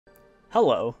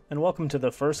Hello, and welcome to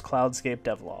the first Cloudscape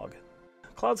devlog.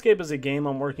 Cloudscape is a game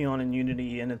I'm working on in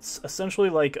Unity, and it's essentially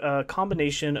like a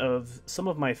combination of some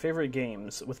of my favorite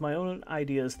games with my own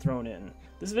ideas thrown in.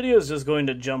 This video is just going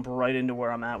to jump right into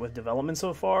where I'm at with development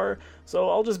so far, so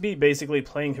I'll just be basically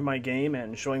playing through my game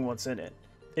and showing what's in it.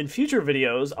 In future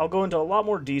videos, I'll go into a lot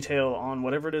more detail on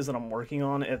whatever it is that I'm working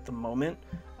on at the moment.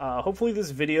 Hopefully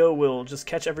this video will just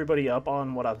catch everybody up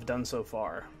on what I've done so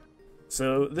far.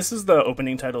 So this is the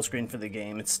opening title screen for the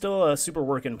game. It's still a super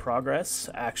work in progress.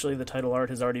 Actually, the title art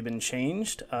has already been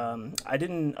changed. I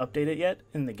didn't update it yet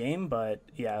in the game, but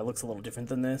yeah, it looks a little different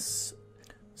than this.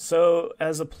 So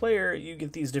as a player, you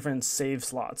get these different save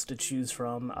slots to choose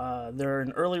from. They're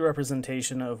an early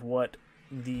representation of what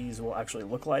these will actually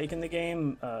look like in the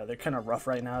game. They're kind of rough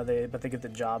right now, but they get the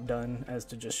job done as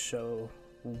to just show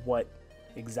what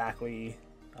exactly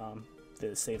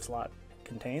the save slot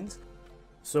contains.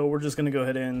 So we're just going to go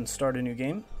ahead and start a new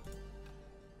game.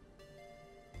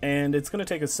 And it's going to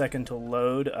take a second to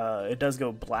load. It does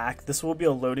go black. This will be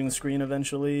a loading screen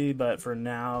eventually, but for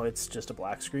now it's just a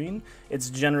black screen.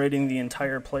 It's generating the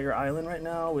entire player island right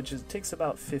now, which takes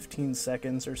about 15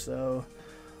 seconds or so.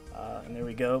 And there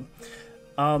we go.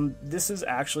 This is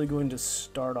actually going to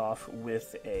start off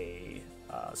with a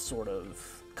sort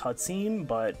of cutscene,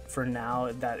 but for now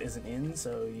that isn't in,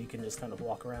 so you can just kind of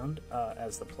walk around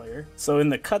as the player. So in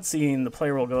the cutscene, the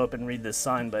player will go up and read this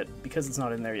sign, but because it's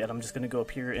not in there yet, I'm just going to go up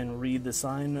here and read the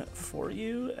sign for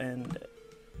you, and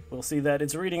we'll see that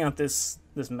it's reading out this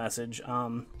message.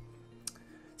 So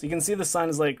you can see the sign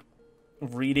is like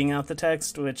reading out the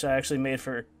text, which I actually made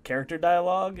for character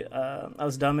dialogue. I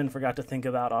was dumb and forgot to think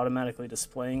about automatically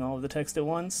displaying all of the text at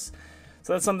once.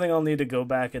 So that's something I'll need to go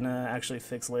back and actually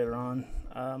fix later on.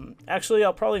 Actually,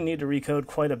 I'll probably need to recode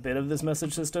quite a bit of this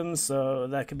message system, so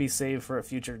that could be saved for a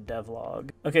future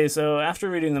devlog. Okay, so after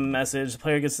reading the message, the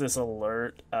player gets this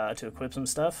alert to equip some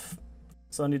stuff.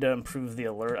 So I need to improve the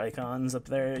alert icons up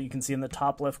there. You can see in the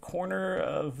top left corner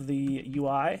of the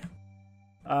UI.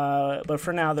 But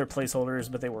for now, they're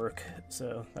placeholders, but they work,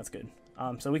 so that's good.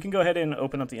 So we can go ahead and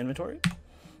open up the inventory.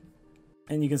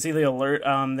 And you can see the alert.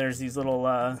 There's these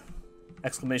little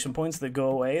exclamation points that go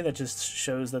away. That just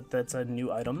shows that that's a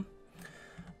new item.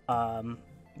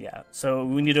 Yeah, so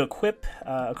we need to equip,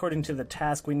 according to the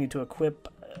task, we need to equip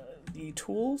the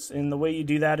tools, and the way you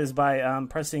do that is by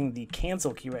pressing the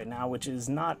cancel key right now, which is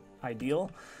not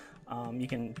ideal. You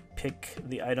can pick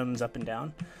the items up and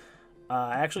down.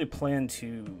 I actually plan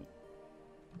to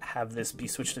have this be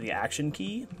switched to the action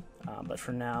key, but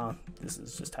for now, this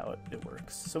is just how it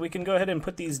works. So we can go ahead and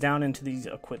put these down into these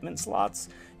equipment slots.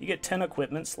 You get 10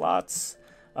 equipment slots.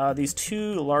 These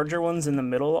two larger ones in the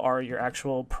middle are your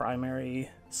actual primary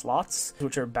slots,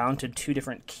 which are bound to two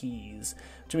different keys,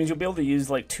 which means you'll be able to use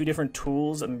like two different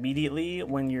tools immediately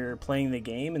when you're playing the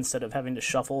game instead of having to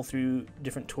shuffle through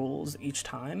different tools each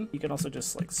time. You can also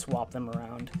just like swap them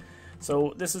around.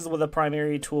 So this is with a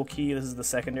primary tool key, this is the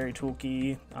secondary tool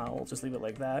key. We'll just leave it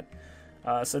like that.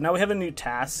 So now we have a new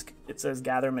task. It says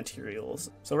gather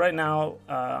materials. So right now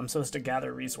I'm supposed to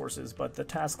gather resources, but the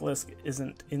task list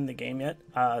isn't in the game yet.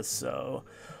 So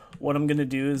what I'm gonna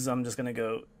do is I'm just gonna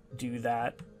go do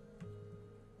that.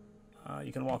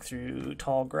 You can walk through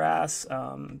tall grass.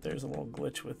 There's a little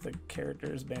glitch with the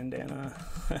character's bandana.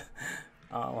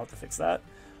 I'll have to fix that.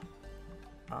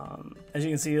 As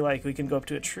you can see, like, we can go up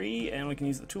to a tree and we can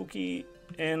use the tool key,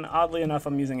 and oddly enough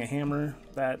I'm using a hammer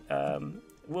that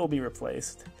will be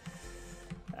replaced.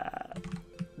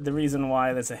 The reason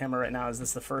why that's a hammer right now is this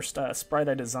is the first sprite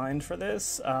I designed for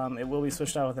this. It will be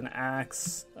switched out with an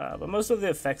axe, but most of the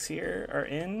effects here are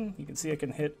in. You can see I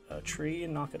can hit a tree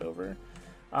and knock it over.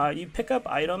 You pick up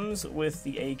items with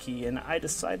the A key, and I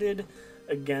decided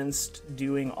against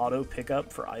doing auto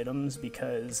pickup for items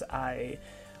because I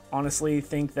honestly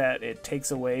think that it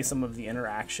takes away some of the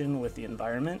interaction with the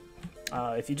environment.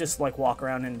 If you just like walk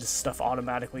around and just stuff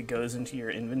automatically goes into your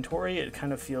inventory, it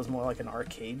kind of feels more like an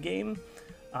arcade game.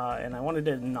 And I wanted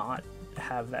to not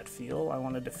have that feel. I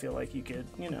wanted to feel like you could,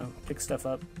 you know, pick stuff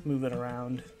up, move it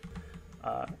around,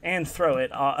 and throw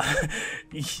it.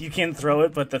 You can throw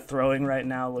it, but the throwing right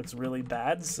now looks really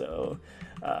bad, so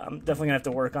I'm definitely gonna have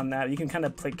to work on that. You can kind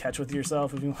of play catch with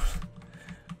yourself if you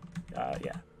want.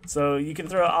 Yeah. So you can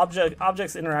throw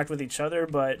objects interact with each other,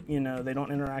 but you know they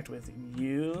don't interact with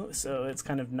you. So it's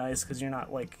kind of nice because you're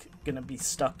not like gonna be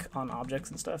stuck on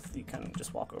objects and stuff. You kind of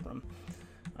just walk over them.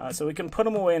 So we can put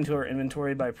them away into our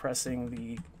inventory by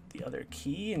pressing the other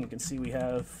key, and you can see we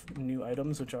have new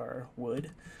items, which are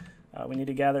wood. We need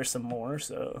to gather some more,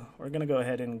 so we're gonna go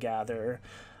ahead and gather.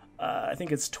 I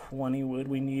think it's 20 wood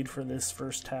we need for this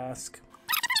first task.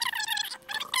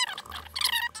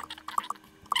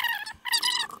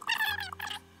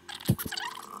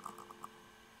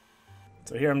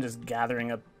 So here I'm just gathering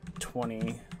up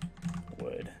 20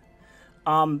 wood.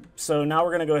 So now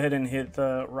we're going to go ahead and hit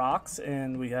the rocks,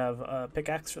 and we have a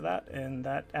pickaxe for that, and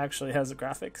that actually has a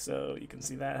graphic, so you can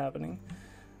see that happening.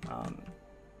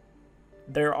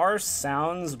 There are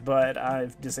sounds, but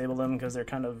I've disabled them because they're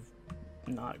kind of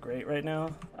not great right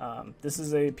now. This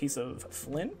is a piece of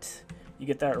flint. You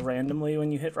get that randomly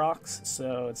when you hit rocks,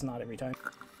 so it's not every time.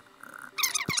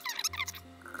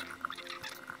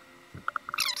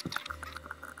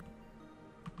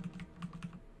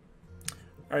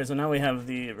 Alright, so now we have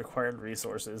the required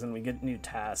resources and we get new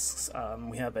tasks.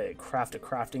 We have a craft a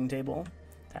crafting table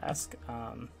task.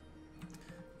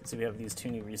 So we have these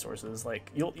 2 new resources. Like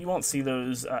you won't see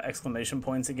those exclamation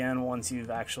points again once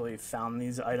you've actually found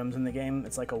these items in the game.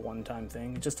 It's like a one-time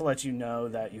thing, just to let you know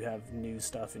that you have new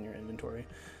stuff in your inventory.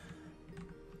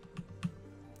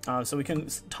 So we can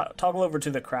toggle over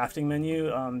to the crafting menu.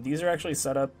 These are actually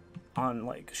set up on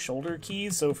like shoulder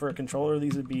keys, so for a controller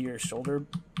these would be your shoulder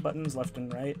buttons, left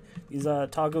and right. These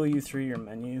toggle you through your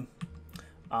menu.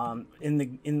 On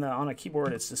a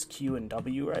keyboard it's just Q and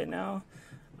W right now.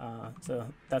 So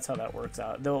that's how that works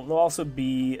out. There'll also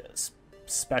be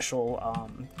special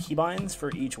keybinds for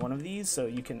each one of these, so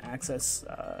you can access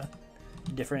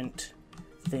different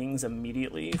things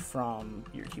immediately from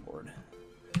your keyboard.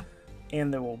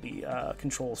 And there will be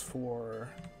controls for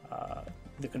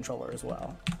the controller as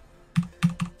well.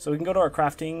 So we can go to our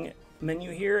crafting menu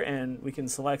here, and we can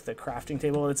select the crafting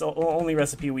table. It's the only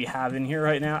recipe we have in here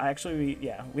right now. Actually,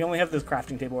 we only have this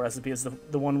crafting table recipe. It's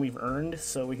the one we've earned,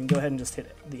 so we can go ahead and just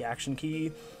hit the action key.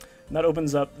 And that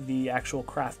opens up the actual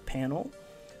craft panel.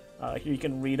 Here you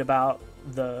can read about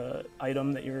the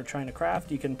item that you're trying to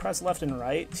craft. You can press left and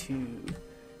right to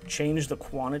change the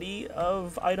quantity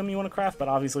of item you want to craft, but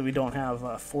obviously we don't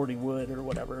have 40 wood or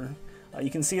whatever.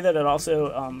 You can see that it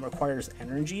also requires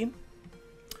energy.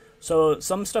 So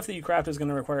some stuff that you craft is going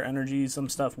to require energy, some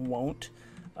stuff won't.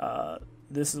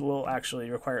 This will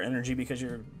actually require energy because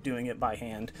you're doing it by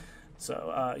hand.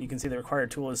 So you can see the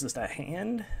required tool is just a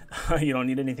hand. You don't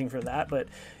need anything for that, but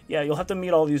yeah, you'll have to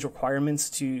meet all these requirements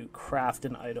to craft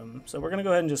an item. So we're going to go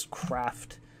ahead and just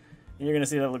craft. And you're going to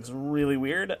see that it looks really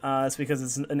weird. It's because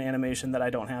it's an animation that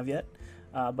I don't have yet.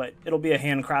 But it'll be a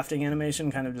hand crafting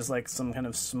animation, kind of just like some kind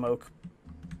of smoke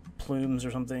plumes or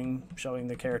something showing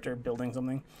the character building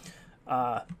something.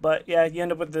 But yeah, you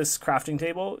end up with this crafting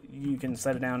table. You can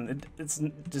set it down. It's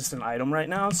just an item right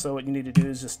now, so what you need to do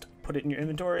is just put it in your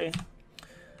inventory,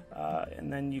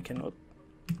 and then you can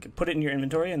put it in your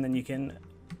inventory, and then you can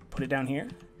put it down here.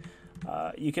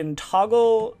 You can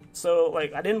toggle, so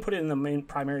like I didn't put it in the main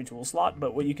primary tool slot,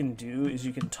 but what you can do is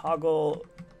you can toggle,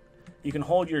 you can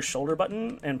hold your shoulder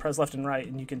button and press left and right,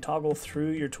 and you can toggle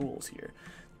through your tools here.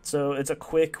 So it's a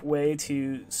quick way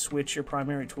to switch your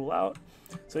primary tool out.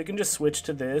 So you can just switch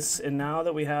to this, and now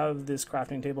that we have this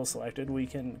crafting table selected, we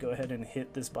can go ahead and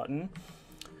hit this button.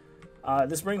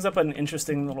 This brings up an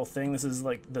interesting little thing. This is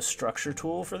like the structure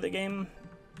tool for the game.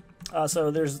 So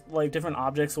there's like different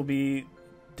objects will be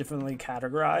differently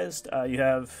categorized. You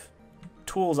have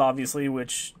tools, obviously,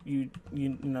 which you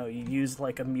use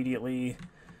like immediately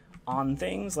on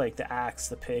things like the axe,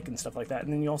 the pick, and stuff like that.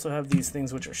 And then you also have these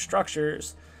things which are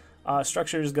structures.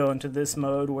 Structures go into this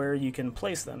mode where you can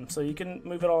place them. So you can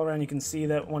move it all around. You can see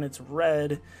that when it's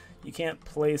red, you can't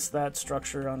place that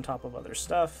structure on top of other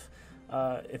stuff.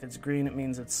 If it's green, it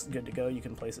means it's good to go. You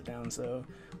can place it down. So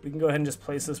we can go ahead and just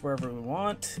place this wherever we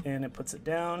want, and it puts it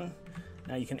down.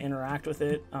 Now you can interact with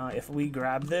it. If we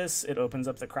grab this, it opens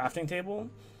up the crafting table.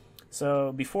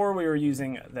 So before we were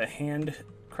using the hand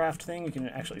craft thing, you can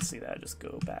actually see that. Just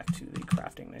go back to the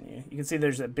crafting menu. You can see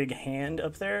there's a big hand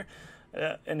up there,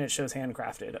 and it shows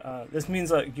handcrafted. This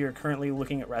means that you're currently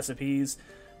looking at recipes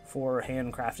for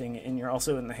handcrafting, and you're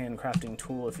also in the handcrafting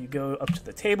tool. If you go up to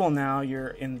the table now, you're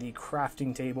in the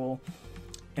crafting table,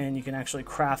 and you can actually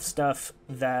craft stuff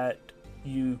that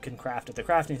you can craft at the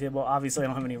crafting table. Obviously I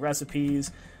don't have any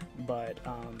recipes, but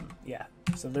yeah,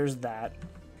 so there's that.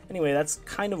 Anyway, that's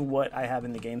kind of what I have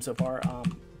in the game so far.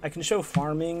 I can show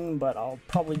farming, but I'll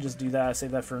probably just do that,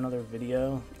 save that for another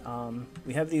video.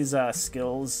 We have these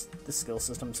skills, the skill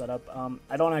system set up.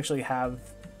 I don't actually have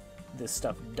this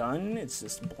stuff done, it's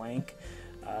just blank.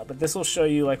 But this will show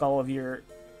you like all of your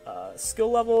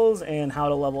skill levels and how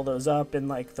to level those up, and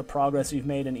like the progress you've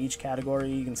made in each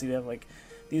category. You can see we have like,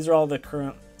 these are all the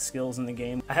current skills in the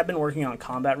game. I have been working on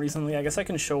combat recently. I guess I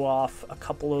can show off a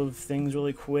couple of things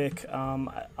really quick.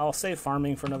 I'll save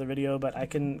farming for another video, but I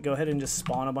can go ahead and just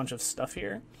spawn a bunch of stuff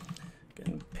here. I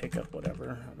can pick up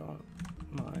whatever, I don't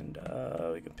mind.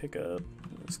 We can pick up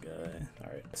this guy.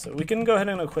 All right, so we can go ahead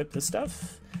and equip this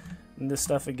stuff. And this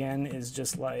stuff again is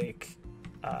just like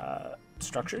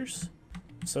structures.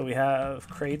 So we have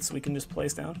crates we can just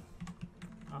place down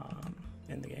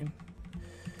in the game.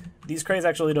 These crates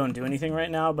actually don't do anything right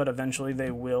now, but eventually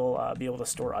they will be able to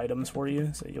store items for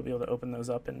you. So you'll be able to open those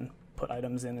up and put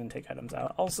items in and take items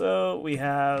out. Also, we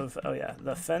have, oh yeah,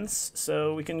 the fence.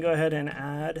 So we can go ahead and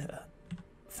add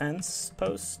fence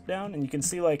posts down, and you can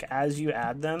see like as you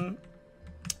add them,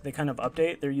 they kind of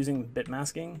update. They're using bit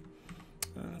masking.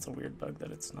 That's a weird bug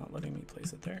that it's not letting me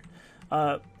place it there.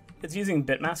 It's using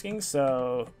bit masking,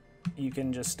 so you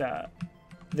can just,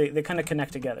 they kind of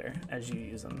connect together as you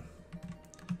use them.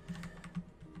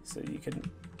 So you can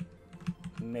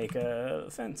make a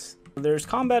fence. There's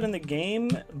combat in the game,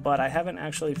 but I haven't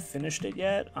actually finished it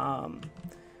yet.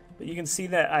 But you can see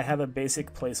that I have a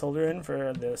basic placeholder in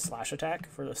for the slash attack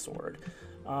for the sword.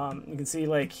 You can see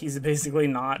like he's basically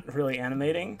not really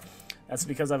animating. That's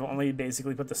because I've only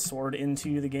basically put the sword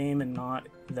into the game and not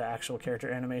the actual character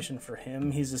animation for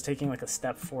him. He's just taking like a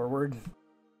step forward.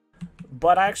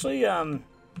 But actually,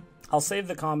 I'll save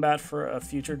the combat for a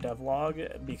future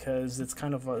devlog because it's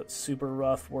kind of a super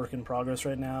rough work in progress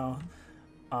right now.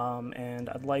 And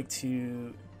I'd like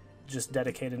to just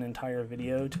dedicate an entire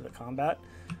video to the combat.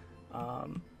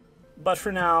 But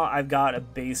for now, I've got a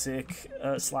basic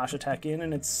slash attack in,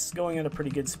 and it's going at a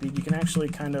pretty good speed. You can actually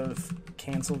kind of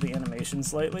cancel the animation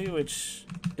slightly, which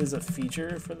is a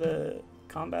feature for the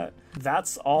combat.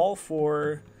 That's all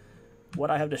for what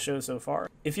I have to show so far.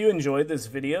 If you enjoyed this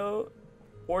video,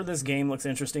 or this game looks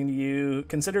interesting to you,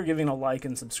 consider giving a like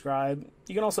and subscribe.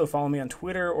 You can also follow me on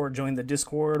Twitter or join the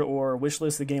Discord or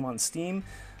wishlist the game on Steam.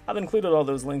 I've included all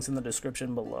those links in the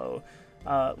description below.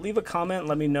 Leave a comment,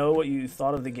 let me know what you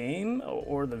thought of the game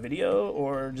or the video,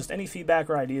 or just any feedback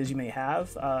or ideas you may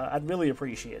have. I'd really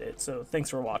appreciate it. So thanks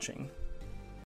for watching.